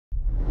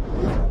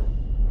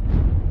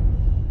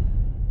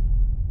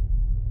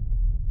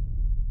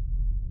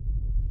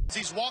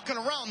He's walking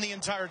around the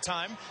entire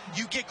time.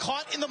 You get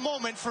caught in the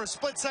moment for a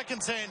split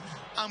second saying,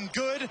 I'm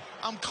good,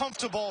 I'm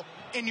comfortable,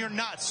 and you're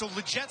not. So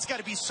Leget's got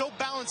to be so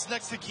balanced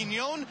next to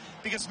Quignon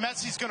because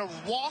Messi's going to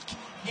walk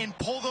and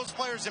pull those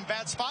players in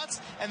bad spots,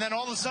 and then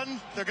all of a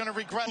sudden, they're going to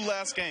regret.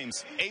 Last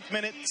games, 8th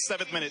minute,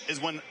 7th minute is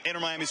when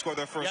Inter Miami scored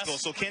their first goal.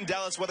 So can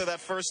Dallas weather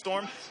that first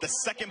storm? The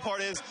second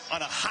part is,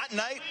 on a hot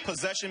night,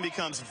 possession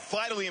becomes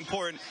vitally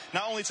important,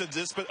 not only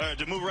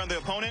to move around the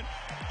opponent,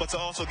 but to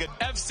also get...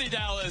 FC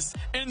Dallas,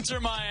 Inter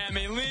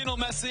Miami, Lionel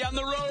Messi on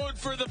the road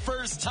for the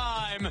first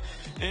time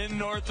in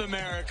North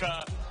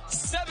America.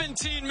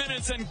 17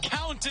 minutes and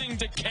counting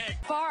to kick.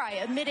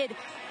 Farai admitted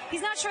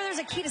he's not sure there's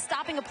a key to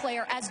stopping a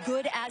player as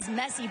good as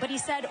Messi, but he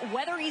said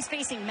whether he's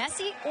facing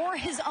Messi or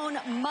his own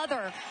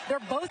mother, they're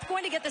both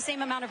going to get the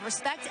same amount of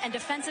respect and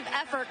defensive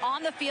effort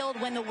on the field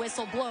when the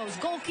whistle blows.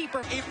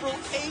 Goalkeeper April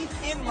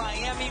 8th in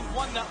Miami,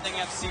 1-0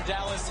 FC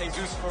Dallas.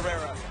 Jesus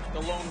Ferreira, the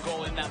lone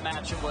goal in that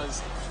match. It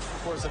was,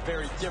 of course, a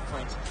very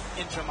different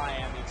Inter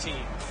Miami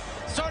team.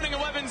 Starting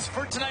 11s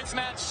for tonight's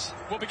match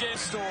will begin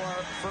store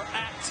for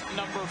act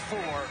number 4.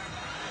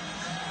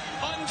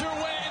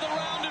 Underway, the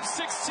round of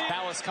 16.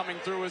 Dallas coming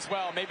through as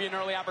well. Maybe an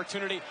early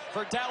opportunity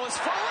for Dallas.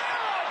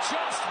 Ferreira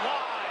just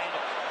wide.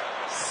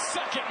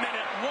 Second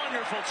minute,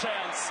 wonderful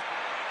chance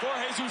for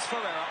Jesus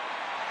Ferreira.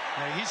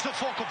 Yeah, he's the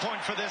focal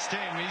point for this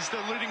team. He's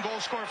the leading goal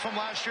scorer from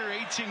last year,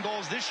 18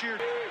 goals this year.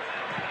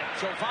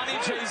 Giovanni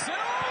Jesus. Oh,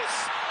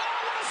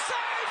 what a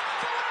save!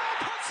 Ferreira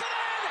puts it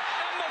in,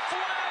 and the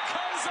flag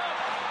comes up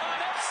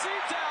on FC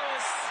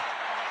Dallas.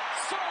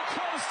 So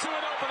close to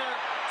an opener,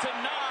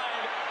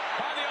 denied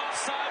by the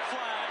offside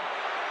flag.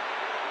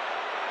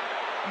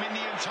 I mean,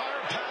 the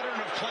entire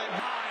pattern of play.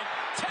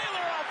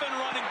 Taylor up and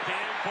running.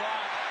 Big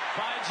block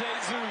by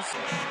Jesus.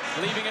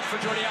 Leaving it for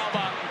Jordi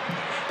Alba.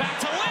 Back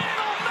to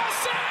Lionel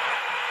Messi!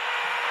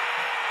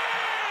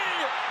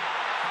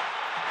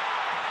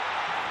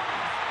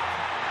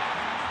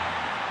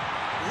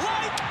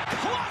 Like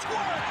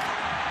clockwork!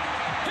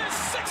 His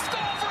 6th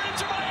goal for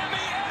Inter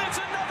Miami, and it's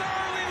another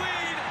early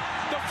lead.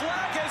 The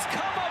flag has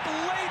come up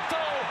late,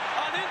 though,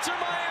 on Inter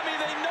Miami.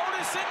 They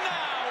notice it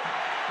now.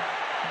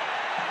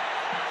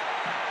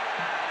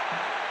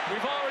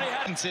 We've already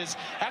had...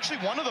 Actually,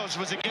 one of those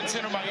was against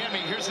Inter Miami.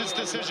 Here's his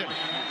decision.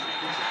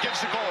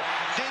 Gives the goal.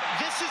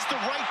 This is the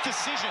right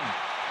decision.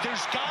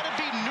 There's got to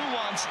be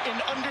nuance in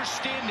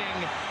understanding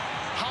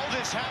how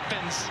this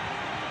happens.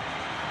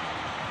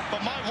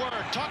 But my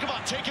word, talk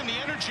about taking the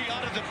energy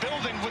out of the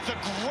building with a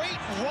great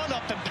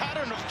run-up and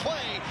pattern of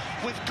play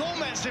with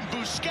Gomez and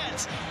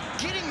Busquets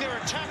getting their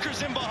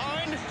attackers in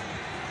behind.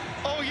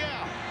 Oh,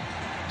 yeah.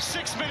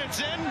 6 minutes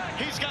in,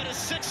 he's got his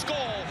 6th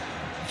goal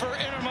for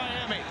Inter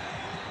Miami.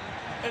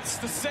 It's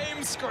the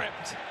same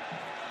script.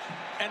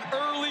 An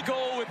early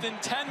goal within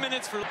 10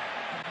 minutes for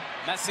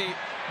Messi.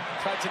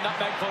 Tried to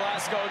nutmeg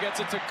Velasco, gets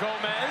it to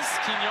Gomez.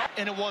 Quignon.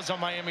 And it was on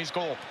Miami's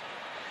goal.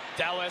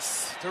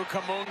 Dallas through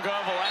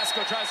Kamunga.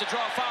 Velasco tries to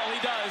draw a foul.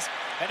 He does.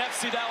 And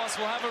FC Dallas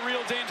will have a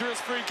real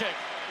dangerous free kick.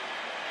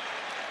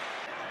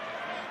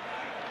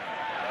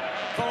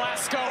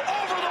 Velasco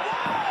over the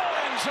wall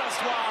and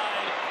just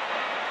wide.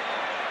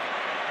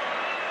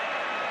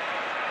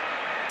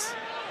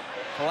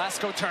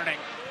 Velasco turning.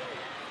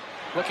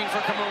 Looking for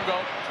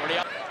Kamungo.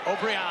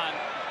 O'Brien.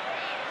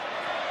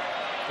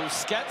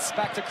 Busquets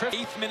back to Chris.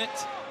 8th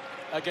minute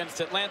against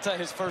Atlanta,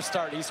 his first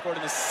start. He scored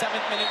in the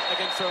 7th minute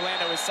against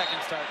Orlando, his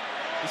 2nd start.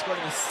 He scored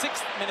in the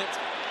 6th minute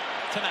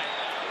tonight.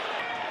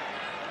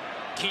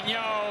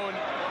 Quignon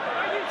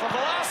for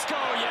Velasco.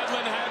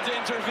 Yedlin had to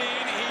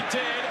intervene. He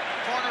did.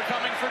 Corner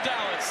coming for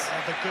Dallas.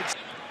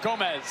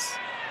 Gomez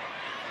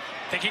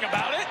thinking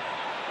about it.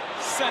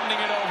 Sending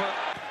it over.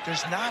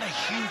 There's not a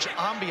huge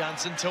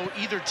ambiance until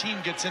either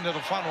team gets into the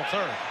final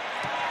third.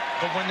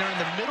 But when they're in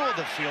the middle of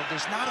the field,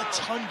 there's not a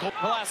ton going.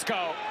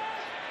 Velasco.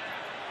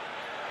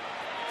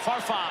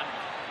 Farfan.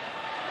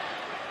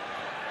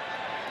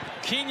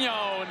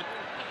 Quignon.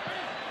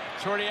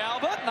 Jordi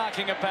Alba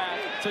knocking it back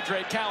to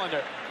Drake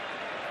Callender.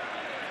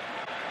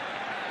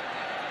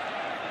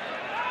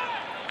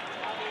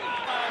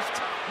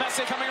 Left.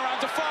 Messi coming around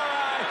to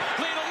Farai.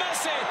 Lionel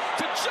Messi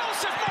to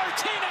Joseph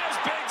Martinez.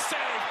 Big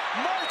save.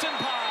 Martin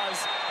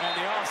Paz. And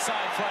the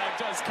offside flag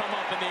does come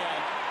up in the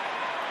end.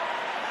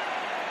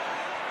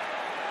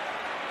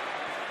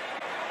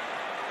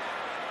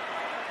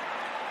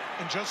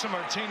 And Joseph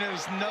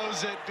Martinez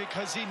knows it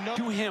because he knows.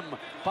 To him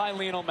by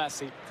Lionel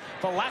Messi.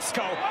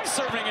 Velasco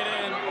serving it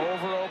in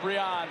over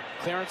O'Brien.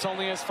 Clearance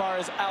only as far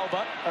as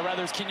Alba, or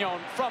rather it's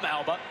Quignon from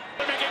Alba.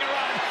 They're making a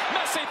run.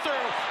 Messi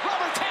through.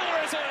 Robert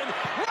Taylor is in.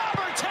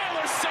 Robert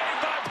Taylor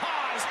saved by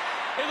Paz.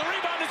 And the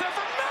rebound is there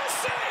for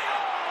Messi.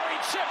 Oh, he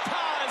chipped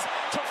Paz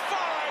to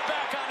Farai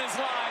back on his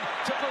line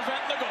to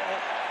prevent the goal.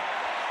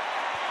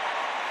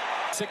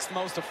 6th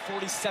most of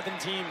 47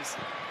 teams.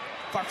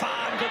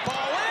 Farfan, good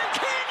ball in.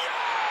 Quignon!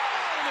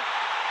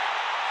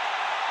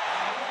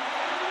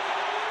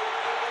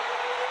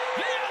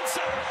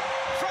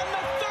 From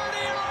the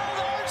 30-year-old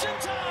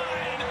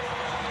Argentine,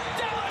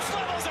 Dallas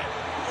levels it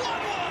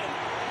 1-1.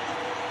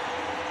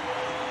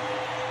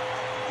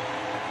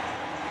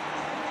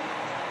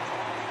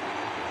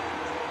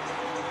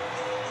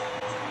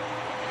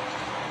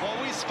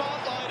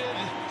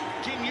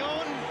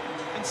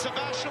 and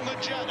Sebastian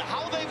Lletget,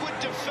 how they would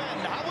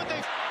defend, how would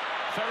they...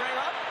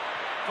 Ferreira,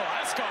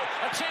 Velasco,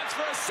 a chance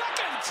for a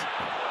second.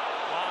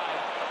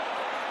 Wide.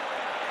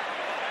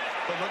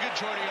 But look at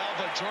Jordi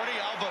Alba. Jordi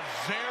Alba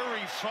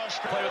very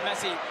frustrated. Play with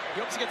Messi. He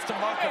hopes he gets to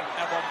mark him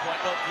at one point.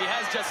 Well, he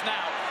has just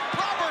now.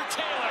 Robert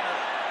Taylor.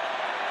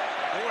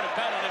 We would have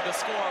bet on him to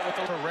score with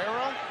the...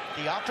 Ferreira,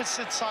 the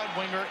opposite side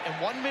winger, and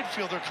one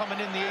midfielder coming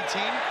in the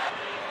 18.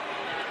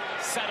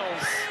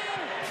 Settles.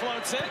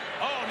 Floats it.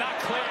 Oh, not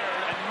cleared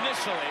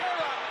initially.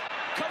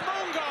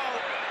 Kamungo.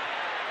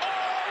 Oh,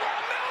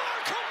 Miller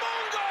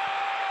Kamungo!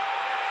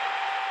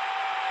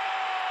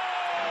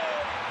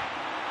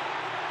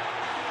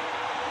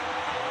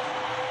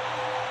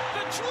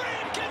 The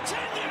dream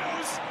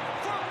continues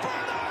for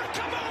Bernard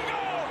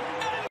Kamungo.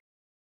 And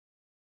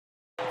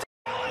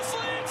Dallas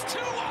leads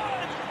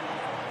 2-1.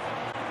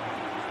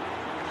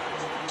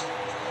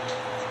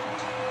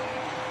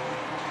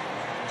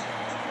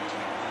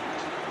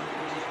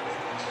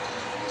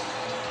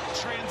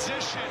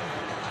 Transition,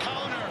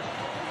 counter.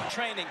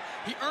 Training.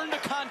 He earned a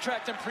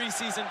contract in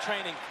preseason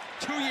training.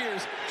 2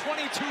 years,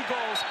 22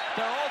 goals.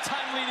 Their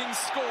all-time leading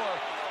scorer.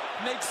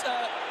 Makes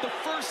the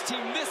first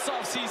team this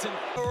offseason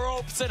the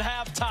ropes at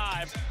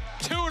halftime.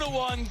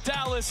 2-1,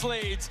 Dallas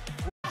leads.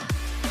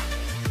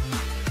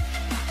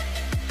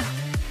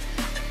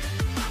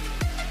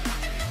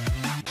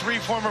 Three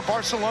former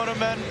Barcelona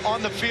men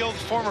on the field,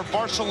 former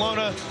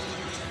Barcelona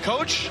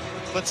coach.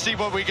 Let's see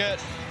what we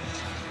get.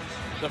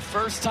 The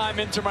first time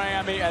Inter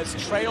Miami has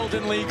trailed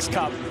in Leagues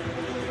Cup.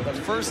 The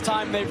first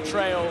time they've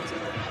trailed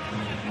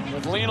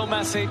with Lionel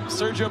Messi,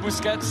 Sergio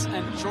Busquets,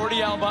 and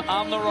Jordi Alba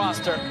on the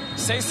roster.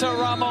 Cesar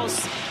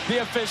Ramos, the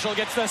official,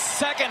 gets the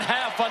second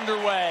half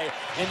underway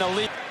in the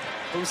league.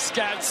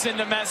 Busquets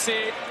into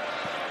Messi.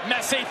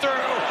 Messi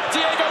through.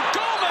 Diego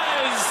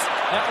Gomez!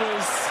 That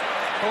was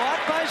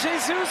blocked by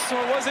Jesus,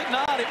 or was it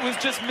not? It was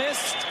just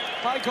missed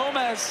by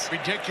Gomez.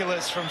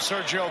 Ridiculous from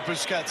Sergio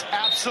Busquets.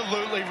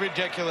 Absolutely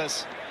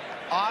ridiculous.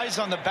 Eyes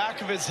on the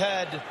back of his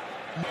head.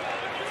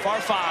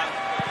 Farfan.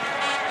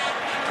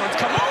 Towards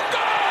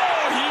Kamungo!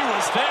 He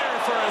was there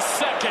for a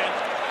second.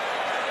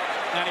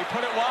 And he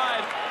put it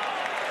wide.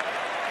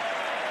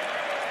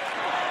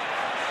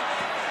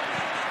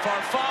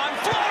 Farfan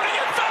floating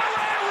at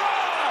Ferreira!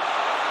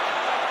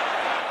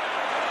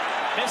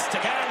 Missed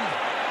again.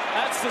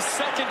 That's the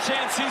second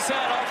chance he's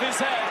had off his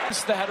head.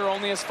 The header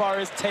only as far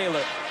as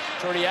Taylor.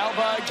 Jordi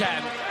Alba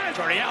again.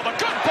 Jordi Alba,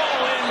 good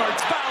ball in.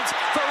 Mertz bounce.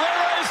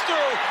 Ferreira is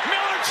through.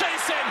 Miller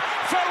chasing.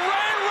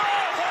 Ferreira!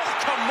 Oh,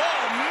 come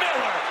on,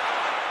 Miller.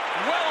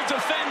 Well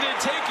defended,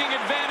 taking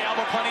advantage.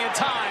 Alba plenty of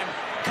time.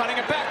 Cutting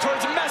it back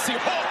towards Messi.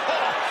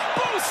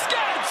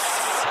 Busquets!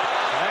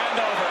 And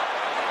over.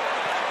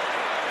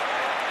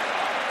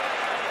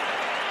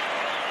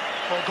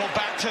 We'll go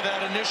back to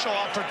that initial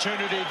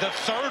opportunity. The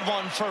third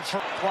one for...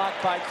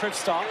 Blocked by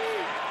Kristoff.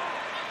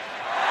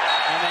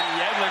 And then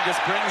Yedlin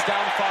just brings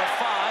down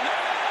Farfan.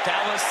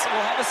 Dallas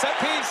will have a set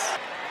piece.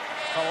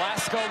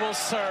 Velasco will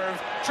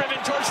serve. Driven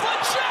towards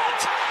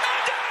Lletget.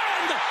 And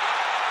in!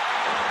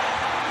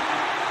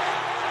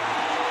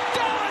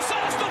 Dallas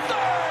has the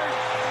third.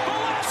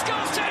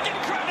 Velasco's taking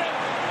credit.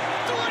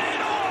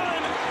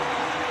 3-1.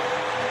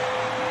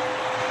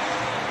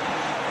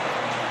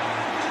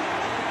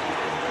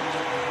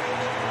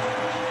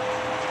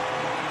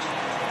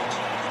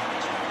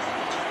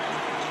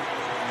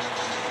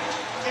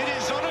 It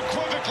is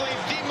unequivocally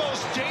the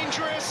most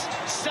dangerous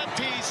set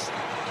piece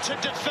to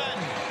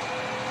defend.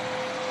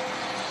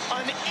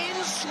 An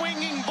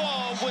in-swinging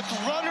ball with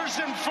runners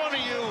in front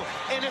of you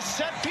and a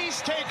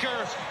set-piece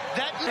taker.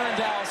 That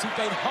Dallas, who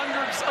paid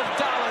hundreds of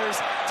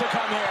dollars to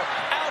come here.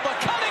 Alba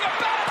cutting it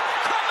back.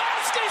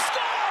 Kremenski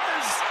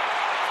scores!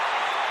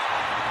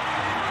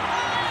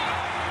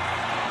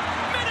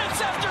 Minutes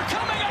after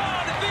coming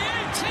on, the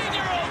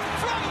 18-year-old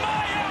from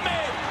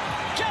Miami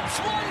gets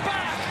one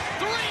back.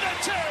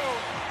 3-2.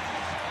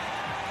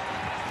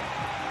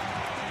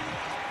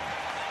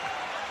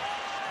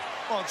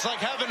 Well, it's like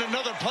having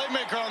another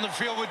playmaker on the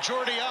field with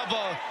Jordi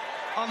Alba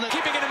on the...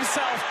 Keeping it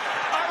himself.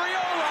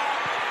 Arriola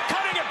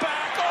cutting it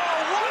back. Oh,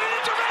 what an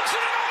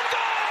intervention and on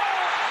goal!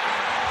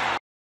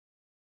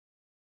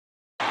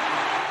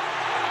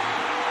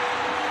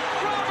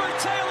 Robert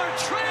Taylor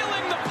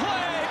trailing the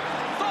play.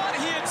 Thought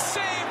he had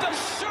saved a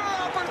sure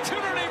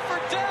opportunity for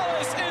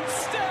Dallas.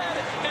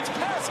 Instead, it's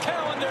past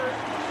calendar.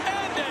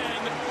 And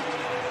in.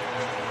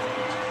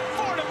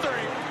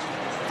 4-3.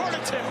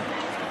 4-2.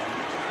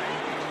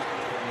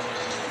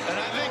 And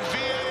I think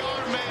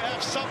VAR may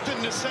have something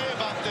to say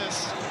about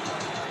this.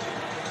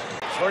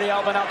 Jordi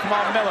Alba now, come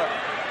on, Miller.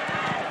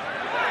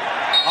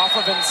 Off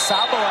of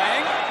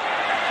Nsabalang.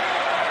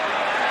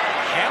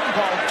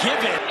 Handball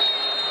given.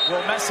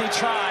 Will Messi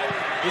try?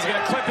 He's going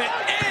to clip it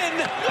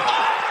in.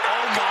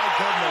 Oh my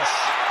goodness.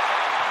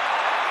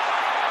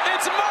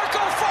 It's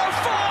Marco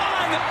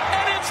Farfan,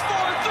 and it's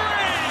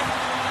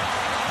 4-3.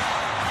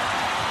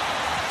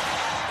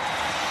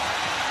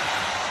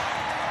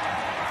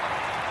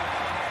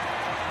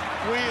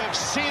 We have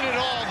seen it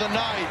all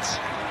tonight.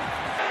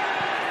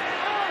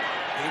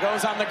 He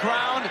goes on the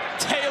ground.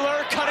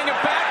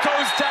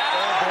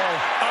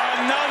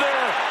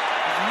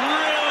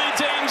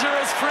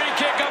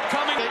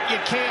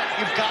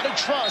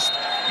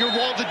 your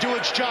wall to do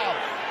its job.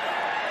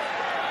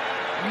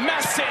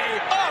 Messi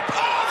up,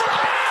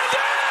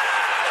 overhanded!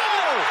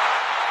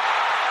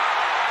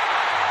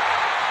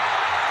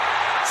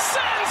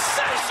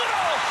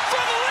 Sensational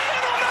from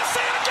Lionel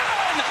Messi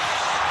again!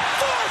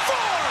 4-4!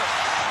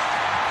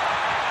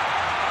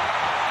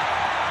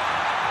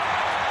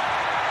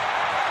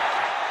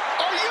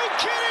 Are you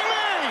kidding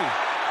me?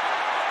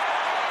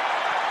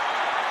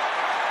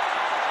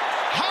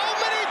 How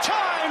many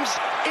times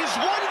is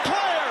one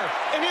player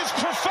in his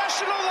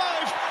professional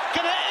life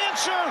going to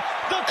answer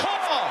the call?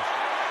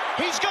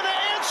 He's going to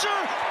answer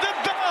the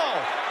bell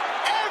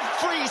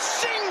every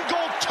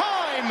single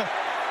time.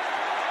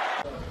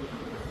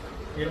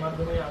 এর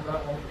মাধ্যমে আমরা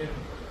অঙ্কের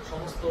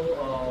সমস্ত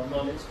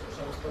knowledge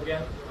সমস্ত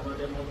জ্ঞান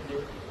আমাদের মধ্যে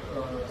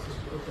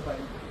সৃষ্টি করতে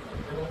পারি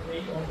এবং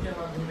এই অঙ্কের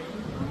মাধ্যমেই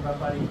আমরা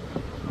পারি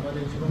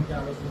আমাদের জীবনকে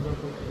আরো সুন্দর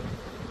করতে।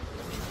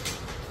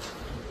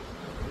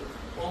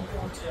 অঙ্ক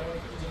হচ্ছে এমন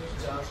একটি জিনিস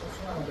যা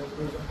সবসময় আমাদের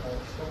প্রয়োজন হয়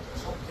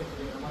সব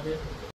ক্ষেত্রে আমাদের